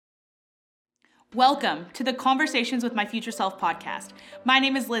Welcome to the Conversations with My Future Self podcast. My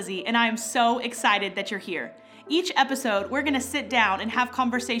name is Lizzie, and I am so excited that you're here. Each episode, we're going to sit down and have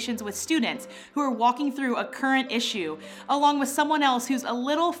conversations with students who are walking through a current issue, along with someone else who's a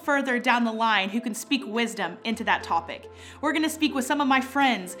little further down the line who can speak wisdom into that topic. We're going to speak with some of my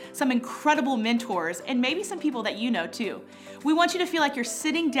friends, some incredible mentors, and maybe some people that you know too. We want you to feel like you're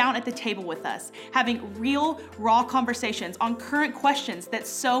sitting down at the table with us, having real, raw conversations on current questions that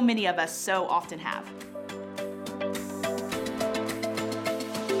so many of us so often have.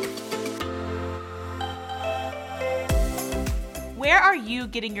 Where are you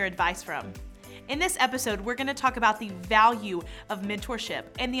getting your advice from? In this episode, we're going to talk about the value of mentorship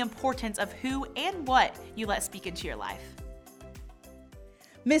and the importance of who and what you let speak into your life.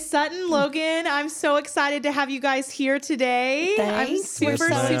 Miss Sutton, Logan, I'm so excited to have you guys here today. Thanks. I'm super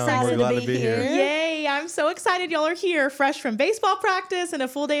excited We're to glad be to be here. here. Yay, I'm so excited y'all are here, fresh from baseball practice and a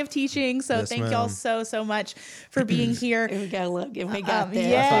full day of teaching. So Yes, thank ma'am. y'all so much for being here. We got Logan. We got this.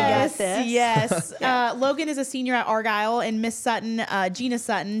 Yes, We got this. yes. Logan is a senior at Argyle, and Miss Sutton, Gina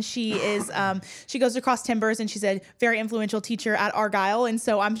Sutton, she is she goes to Cross Timbers, and she's a very influential teacher at Argyle. And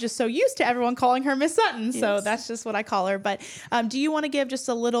so I'm just so used to everyone calling her Miss Sutton, so Yes. that's just what I call her. But do you want to give just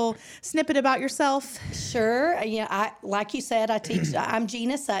a little snippet about yourself? Sure. Yeah, like you said, I teach. I'm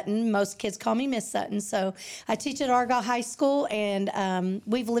Gina Sutton. Most kids call me Miss Sutton. So I teach at Argyle High School, and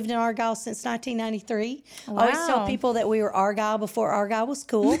we've lived in Argyle since 1993. I always Wow. tell people that we were Argyle before Argyle was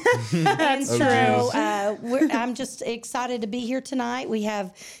cool. And so I'm just excited to be here tonight. We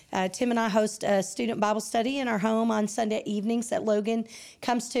have Tim and I host a student Bible study in our home on Sunday evenings that Logan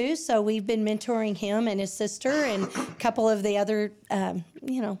comes to. So we've been mentoring him and his sister and a couple of the other,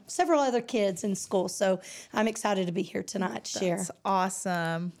 several other kids in school. So I'm excited to be here tonight to share. That's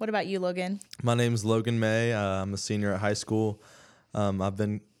awesome. What about you, Logan? My name's Logan May. I'm a senior at high school. I'm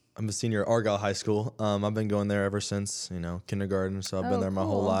a senior at Argyle High School. I've been going there ever since, kindergarten, so I've been there my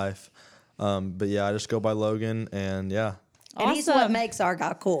whole cool. life. But yeah, I just go by Logan, and yeah. And he's what Awesome. makes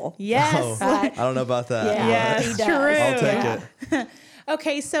Argyle cool. Yes. Oh, I don't know about that. Yeah. Yes, He does. true. I'll take Yeah. it.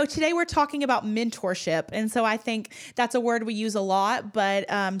 Okay, so today we're talking about mentorship. And so I think that's a word we use a lot, but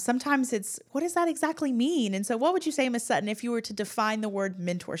sometimes what does that exactly mean? And so what would you say, Ms. Sutton, if you were to define the word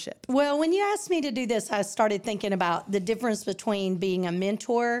mentorship? Well, when you asked me to do this, I started thinking about the difference between being a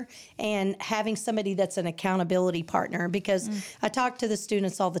mentor and having somebody that's an accountability partner, because I talk to the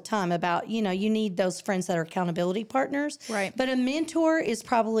students all the time about, you need those friends that are accountability partners. Right. But a mentor is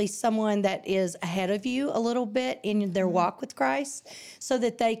probably someone that is ahead of you a little bit in their walk with Christ, so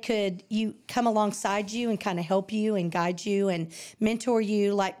that they could come alongside you and kind of help you and guide you and mentor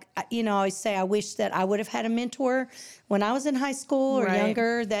you. Like, I always say, I wish that I would have had a mentor when I was in high school or Right.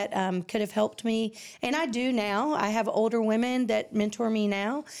 younger that could have helped me. And I do now. I have older women that mentor me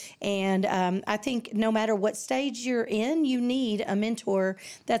now. And I think no matter what stage you're in, you need a mentor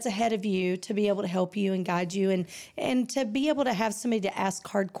that's ahead of you to be able to help you and guide you and to be able to have somebody to ask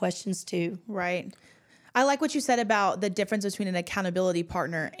hard questions to. Right. I like what you said about the difference between an accountability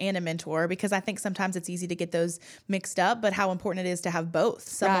partner and a mentor, because I think sometimes it's easy to get those mixed up, but how important it is to have both,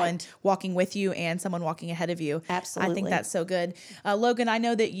 someone Right. walking with you and someone walking ahead of you. Absolutely. I think that's so good. Logan, I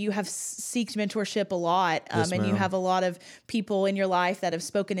know that you have seeked mentorship a lot, Yes, and you ma'am. have a lot of people in your life that have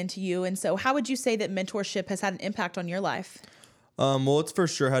spoken into you. And so how would you say that mentorship has had an impact on your life? Well, it's for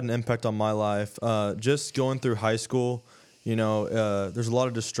sure had an impact on my life. Just going through high school, there's a lot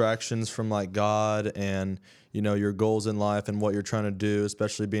of distractions from like God and, your goals in life and what you're trying to do,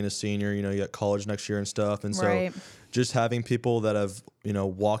 especially being a senior, you got college next year and stuff. And so Right. just having people that have,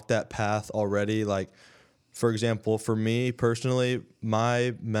 walked that path already, like, for example, for me personally,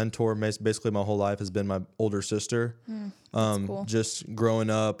 my mentor basically my whole life has been my older sister. cool. Just growing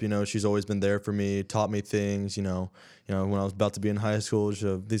up, she's always been there for me, taught me things, when I was about to be in high school,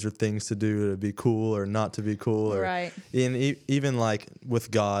 these are things to do to be cool or not to be cool. Or, Right. And even like with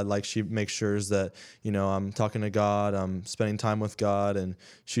God, like she makes sure that, I'm talking to God, I'm spending time with God, and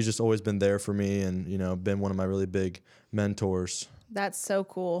she's just always been there for me and, been one of my really big mentors. That's so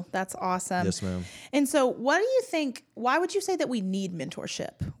cool. That's awesome. Yes, ma'am. And so why would you say that we need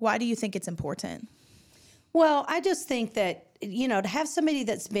mentorship? Why do you think it's important? Well, I just think that, to have somebody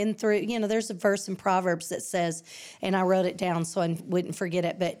that's been through, there's a verse in Proverbs that says, and I wrote it down so I wouldn't forget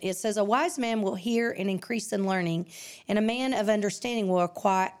it, but it says, a wise man will hear and increase in learning, and a man of understanding will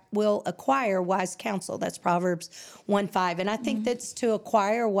acquire wise counsel. That's Proverbs 1:5. And I think that's to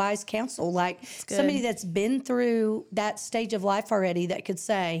acquire wise counsel, like good. somebody that's been through that stage of life already that could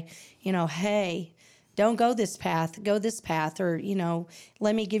say, hey, don't go this path, or,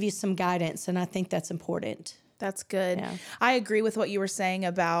 let me give you some guidance. And I think that's important. That's good. Yeah. I agree with what you were saying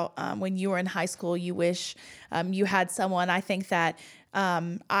about when you were in high school, you wish you had someone. I think that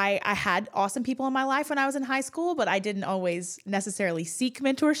I had awesome people in my life when I was in high school, but I didn't always necessarily seek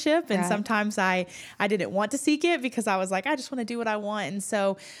mentorship. And Right. sometimes I didn't want to seek it because I was like, I just want to do what I want. And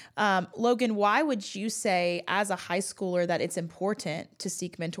so, Logan, why would you say as a high schooler that it's important to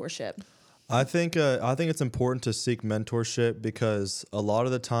seek mentorship? I think it's important to seek mentorship because a lot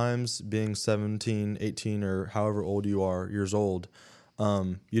of the times being 17, 18, or however old you are, years old,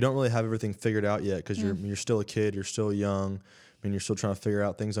 you don't really have everything figured out yet because you're still a kid, you're still young, you're still trying to figure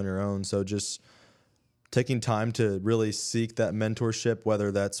out things on your own. So just taking time to really seek that mentorship,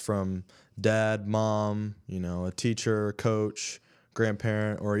 whether that's from dad, mom, a teacher, coach,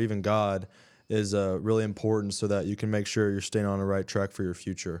 grandparent, or even God, is really important so that you can make sure you're staying on the right track for your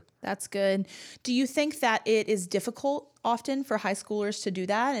future. That's good. Do you think that it is difficult often for high schoolers to do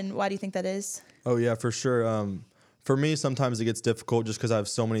that? And why do you think that is? Oh, yeah, for sure. For me, sometimes it gets difficult just because I have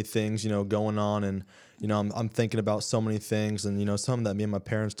so many things, going on. And, I'm thinking about so many things. And, something that me and my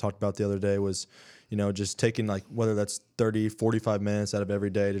parents talked about the other day was, just taking whether that's 30, 45 minutes out of every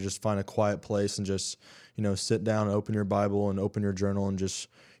day to just find a quiet place and just, sit down and open your Bible and open your journal and just,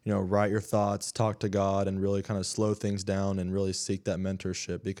 write your thoughts, talk to God, and really kind of slow things down and really seek that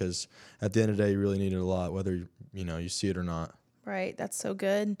mentorship because at the end of the day, you really need it a lot, whether, you see it or not. Right. That's so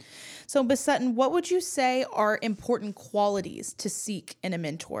good. So, Miss Sutton, what would you say are important qualities to seek in a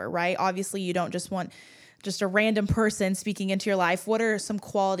mentor, right? Obviously, you don't just want just a random person speaking into your life. What are some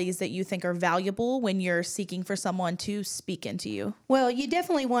qualities that you think are valuable when you're seeking for someone to speak into you? Well, you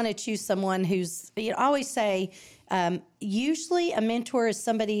definitely want to choose someone who's, I always say, usually a mentor is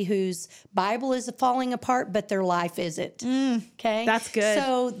somebody whose Bible is falling apart, but their life isn't. Okay. That's good.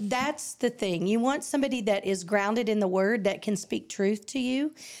 So that's the thing. You want somebody that is grounded in the word that can speak truth to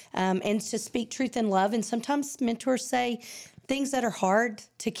you, and to speak truth in love. And sometimes mentors say things that are hard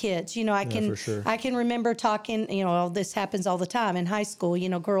to kids. For sure. I can remember talking, this happens all the time in high school.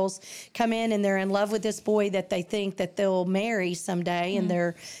 Girls come in and they're in love with this boy that they think that they'll marry someday, and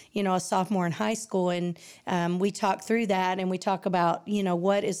they're, a sophomore in high school. And we talk through that, and we talk about,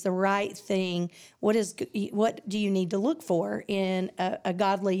 what is the right thing? What do you need to look for in a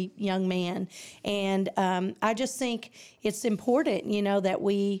godly young man? And I just think it's important,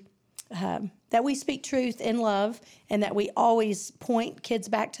 that we speak truth in love, and that we always point kids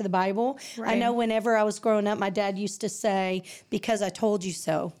back to the Bible. Right. I know whenever I was growing up, my dad used to say, "Because I told you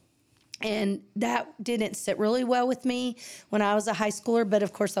so." And that didn't sit really well with me when I was a high schooler. But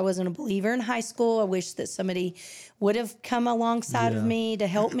of course, I wasn't a believer in high school. I wish that somebody would have come alongside of me to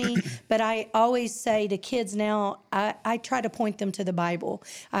help me. But I always say to kids now, I try to point them to the Bible.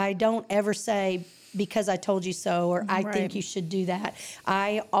 I don't ever say, "Because I told you so," or "I think you should do that."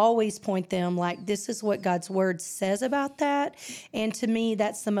 I always point them like, this is what God's word says about that. And to me,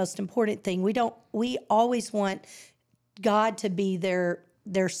 that's the most important thing. We always want God to be their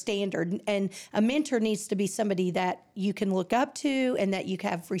standard, and a mentor needs to be somebody that you can look up to and that you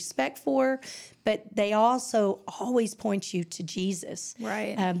have respect for, but they also always point you to Jesus.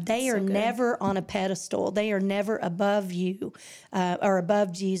 Right. They are never on a pedestal. They are never above you or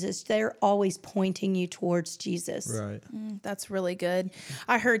above Jesus. They're always pointing you towards Jesus. Right. That's really good.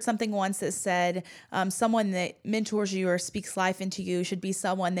 I heard something once that said someone that mentors you or speaks life into you should be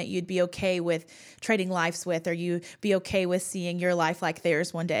someone that you'd be okay with trading lives with, or you be okay with seeing your life like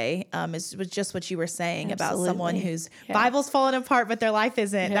theirs one day. It was just what you were saying about someone whose Bible's falling apart, but their life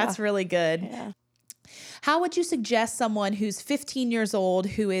isn't. That's really good. Yeah. How would you suggest someone who's 15 years old,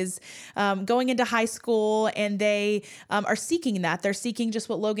 who is going into high school, and they are seeking that? They're seeking just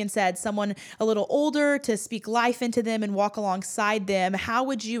what Logan said, someone a little older to speak life into them and walk alongside them. How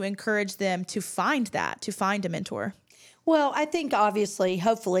would you encourage them to find that, to find a mentor? Well, I think obviously,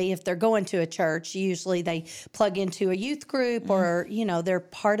 hopefully, if they're going to a church, usually they plug into a youth group or, they're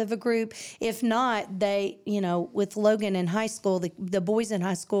part of a group. If not, they, with Logan in high school, the boys in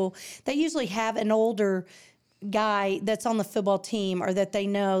high school, they usually have an older guy that's on the football team, or that they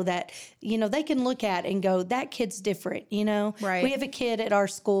know that, they can look at and go, that kid's different, Right. We have a kid at our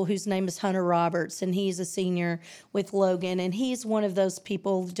school whose name is Hunter Roberts, and he's a senior with Logan, and he's one of those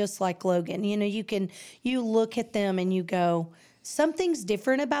people just like Logan. You look at them and you go, something's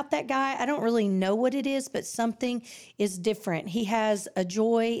different about that guy. I don't really know what it is, but something is different. He has a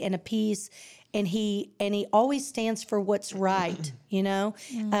joy and a peace, and he always stands for what's right,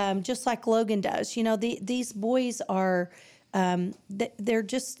 just like Logan does. These boys are,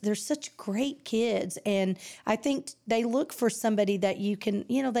 they're such great kids, and I think they look for somebody that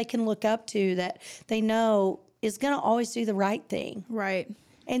they can look up to, that they know is going to always do the right thing. Right.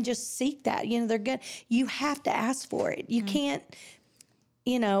 and just seek that. You know, they're good. You have to ask for it. You can't,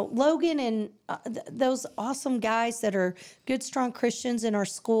 you know, Logan and those awesome guys that are good, strong Christians in our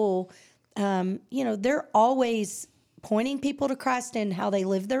school, you know, they're always pointing people to Christ and how they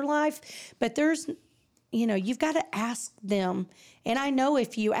live their life. But there's, you know, you've got to ask them. And I know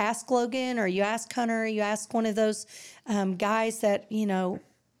if you ask Logan or you ask Hunter, or you ask one of those guys that, you know,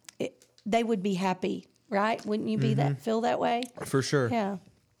 they would be happy, right? Wouldn't you be feel that way? For sure. Yeah.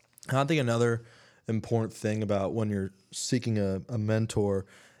 And I think another important thing about when you're seeking a mentor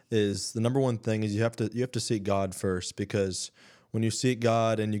is the number one thing is you have to seek God first, because when you seek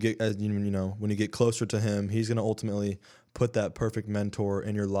God and you get, when you get closer to Him, He's going to ultimately put that perfect mentor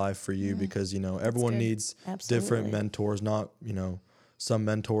in your life for you, because, you know, everyone needs different mentors. Not, you know, some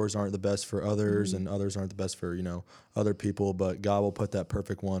mentors aren't the best for others and others aren't the best for, you know, other people, but God will put that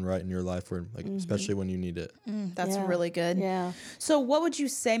perfect one right in your life, where, like, especially when you need it. That's really good. Yeah. So what would you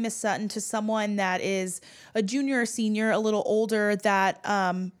say, Miss Sutton, to someone that is a junior or senior, a little older, that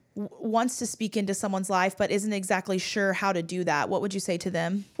wants to speak into someone's life but isn't exactly sure how to do that? What would you say to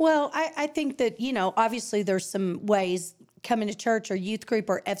them? Well, I think that, you know, obviously there's some ways coming to church or youth group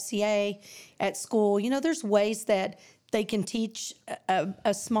or FCA at school. You know, there's ways that they can teach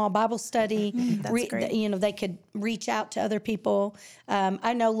a small Bible study. That's great. You know, they could reach out to other people.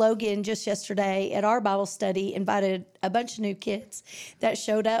 I know Logan just yesterday at our Bible study invited a bunch of new kids that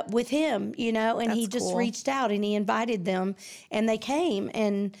showed up with him, you know, and he just reached out and he invited them and they came.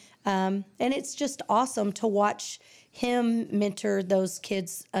 And it's just awesome to watch him mentor those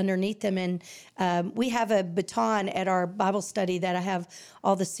kids underneath him. And we have a baton at our Bible study that I have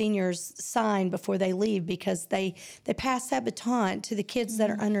all the seniors sign before they leave, because they pass that baton to the kids that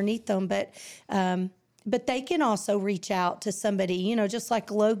are underneath them. But they can also reach out to somebody, you know, just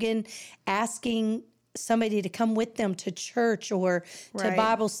like Logan asking somebody to come with them to church or to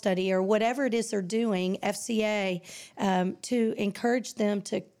Bible study or whatever it is they're doing, FCA, to encourage them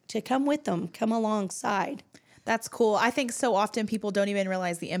to come with them, come alongside. That's cool. I think so often people don't even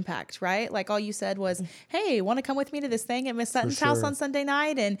realize the impact, right? Like all you said was, hey, want to come with me to this thing at Miss Sutton's house on Sunday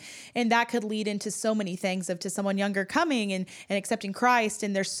night? And that could lead into so many things to someone younger coming and accepting Christ.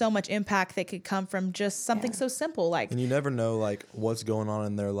 And there's so much impact that could come from just something so simple. Like, and you never know, like, what's going on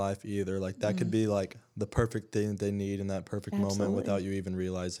in their life either. Like, that could be like the perfect thing that they need in that perfect moment without you even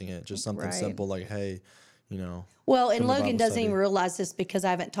realizing it. Just something simple like, hey, you know. Well, and Logan doesn't even realize this because I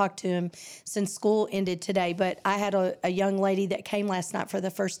haven't talked to him since school ended today. But I had a young lady that came last night for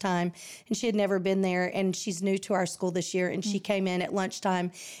the first time, and she had never been there, and she's new to our school this year. And she came in at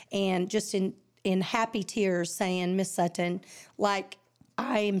lunchtime and just in happy tears saying, Miss Sutton, like,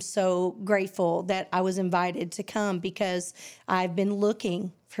 I am so grateful that I was invited to come because I've been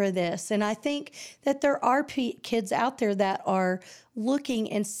looking for this. And I think that there are kids out there that are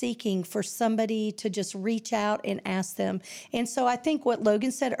looking and seeking for somebody to just reach out and ask them. And so I think what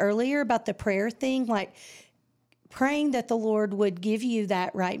Logan said earlier about the prayer thing, like praying that the Lord would give you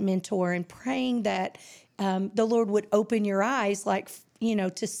that right mentor and praying that the Lord would open your eyes, like, you know,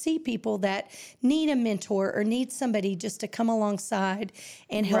 to see people that need a mentor or need somebody just to come alongside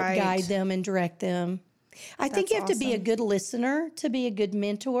and help guide them and direct them. I think you have to be a good listener to be a good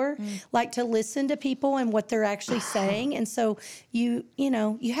mentor, like to listen to people and what they're actually saying. And so you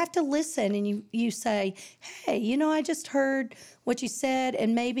have to listen and you say, hey, you know, I just heard what you said,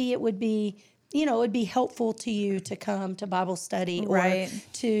 and maybe it would be, you know, it would be helpful to you to come to Bible study or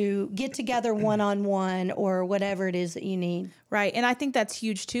to get together one-on-one or whatever it is that you need. Right. And I think that's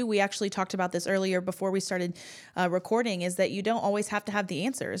huge too. We actually talked about this earlier before we started recording, is that you don't always have to have the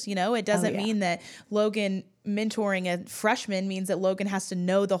answers. You know, it doesn't mean that Logan mentoring a freshman means that Logan has to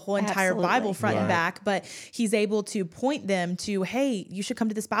know the whole entire Bible front and back, but he's able to point them to, hey, you should come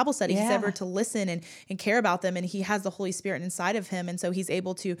to this Bible study. He's able to listen and care about them, and he has the Holy Spirit inside of him. And so he's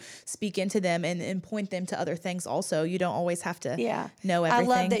able to speak into them and point them to other things also. You don't always have to know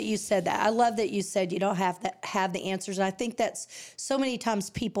everything. I love that you said that. I love that you said you don't have to have the answers. I think that's so many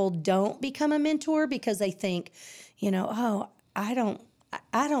times people don't become a mentor because they think, you know, oh, I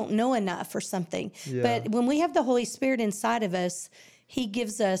don't know enough or something. Yeah. But when we have the Holy Spirit inside of us, He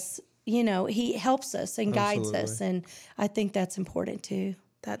gives us, you know, He helps us and guides us. And I think that's important too.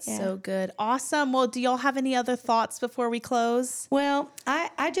 That's so good. Awesome. Well, do y'all have any other thoughts before we close? Well,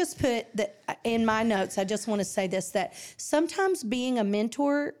 I just put that in my notes. I just want to say this, that sometimes being a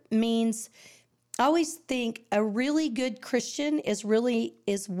mentor means, I always think a really good Christian is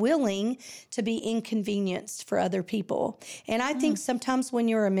willing to be inconvenienced for other people. And I think sometimes when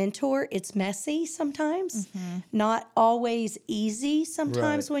you're a mentor, it's messy sometimes, not always easy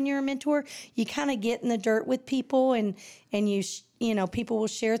sometimes when you're a mentor. You kind of get in the dirt with people and people will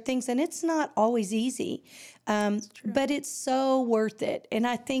share things, and it's not always easy, but it's so worth it. And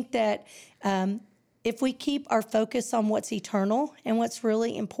I think that if we keep our focus on what's eternal and what's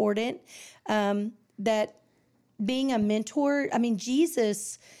really important, that being a mentor,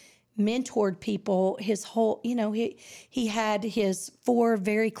 Jesus mentored people his whole, he had his 4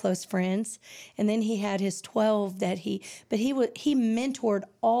 very close friends, and then he had his 12 that he mentored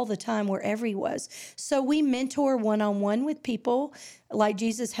all the time wherever he was. So we mentor one-on-one with people, like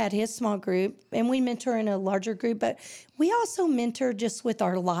Jesus had his small group, and we mentor in a larger group, but we also mentor just with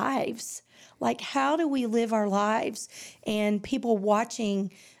our lives. Like, how do we live our lives? And people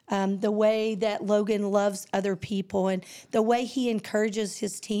watching the way that Logan loves other people and the way he encourages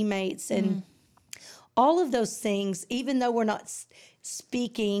his teammates and all of those things, even though we're not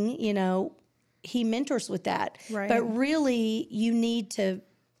speaking, he mentors with that. Right. But really, you need to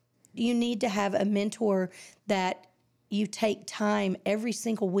have a mentor that you take time every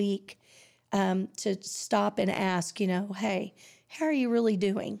single week to stop and ask, hey, how are you really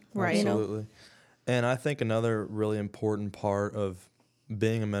doing? Right. Absolutely. And I think another really important part of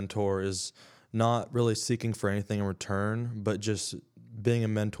being a mentor is not really seeking for anything in return, but just being a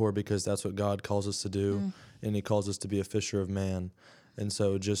mentor because that's what God calls us to do, and he calls us to be a fisher of man. And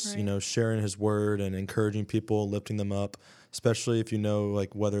so just, sharing his word and encouraging people, lifting them up, especially if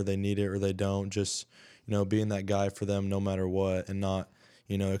like whether they need it or they don't, just, being that guy for them no matter what, and not,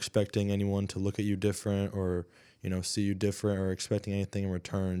 expecting anyone to look at you different or, see you different or expecting anything in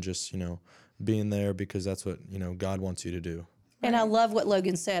return, just, being there because that's what, God wants you to do. And I love what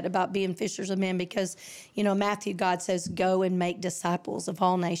Logan said about being fishers of men because, Matthew, God says, go and make disciples of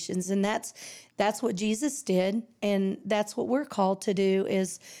all nations. And that's what Jesus did. And that's what we're called to do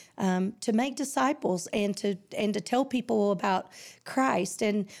is to make disciples and to tell people about Christ.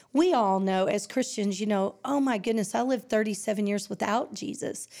 And we all know as Christians, oh my goodness, I lived 37 years without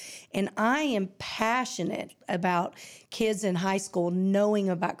Jesus. And I am passionate about kids in high school knowing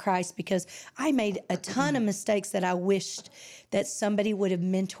about Christ because I made a ton of mistakes that I wished that somebody would have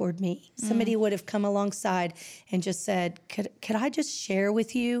mentored me. Somebody would have come alongside and just said, could I just share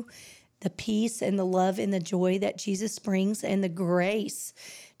with you the peace and the love and the joy that Jesus brings and the grace,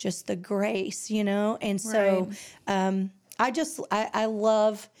 just the grace, And so I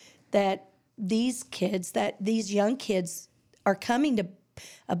love that these young kids are coming to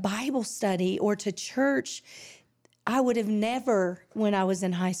a Bible study or to church. I would have never when I was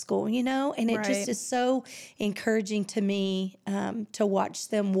in high school, and it just is so encouraging to me to watch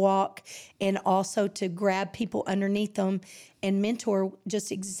them walk and also to grab people underneath them and mentor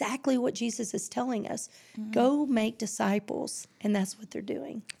just exactly what Jesus is telling us. Go make disciples, and that's what they're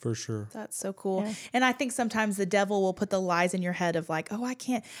doing. For sure. That's so cool. Yeah. And I think sometimes the devil will put the lies in your head of like, oh, I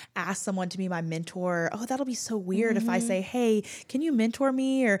can't ask someone to be my mentor. Oh, that'll be so weird if I say, hey, can you mentor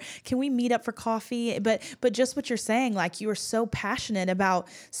me or can we meet up for coffee? But just what you're saying, like you are so passionate about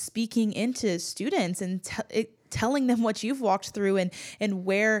speaking into students and telling them what you've walked through and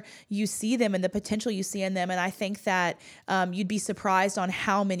where you see them and the potential you see in them. And I think that you'd be surprised on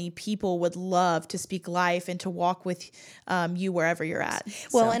how many people would love to speak life and to walk with you wherever you're at.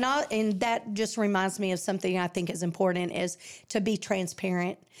 Well, and that just reminds me of something I think is important is to be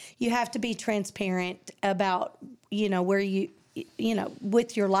transparent. You have to be transparent about, where you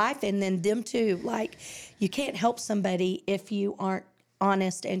with your life and then them too. Like you can't help somebody if you aren't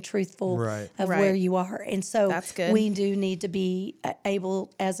honest and truthful of where you are. And so that's good. We do need to be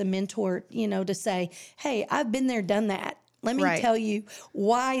able as a mentor, to say, hey, I've been there, done that. Let me tell you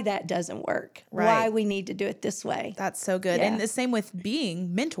why that doesn't work, why we need to do it this way. That's so good. Yeah. And the same with being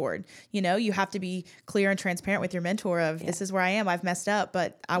mentored. You have to be clear and transparent with your mentor of this is where I am. I've messed up,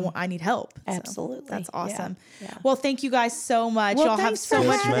 but I need help. Absolutely. So that's awesome. Yeah. Well, thank you guys so much. Well, y'all have thanks so for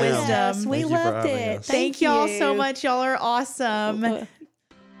much having wisdom. us. We Thank you for loved having it. us. Thank y'all so much. Y'all are awesome.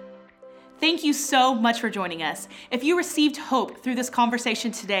 Thank you so much for joining us. If you received hope through this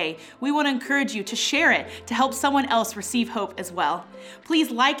conversation today, we want to encourage you to share it to help someone else receive hope as well. Please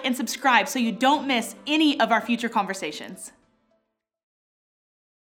like and subscribe so you don't miss any of our future conversations.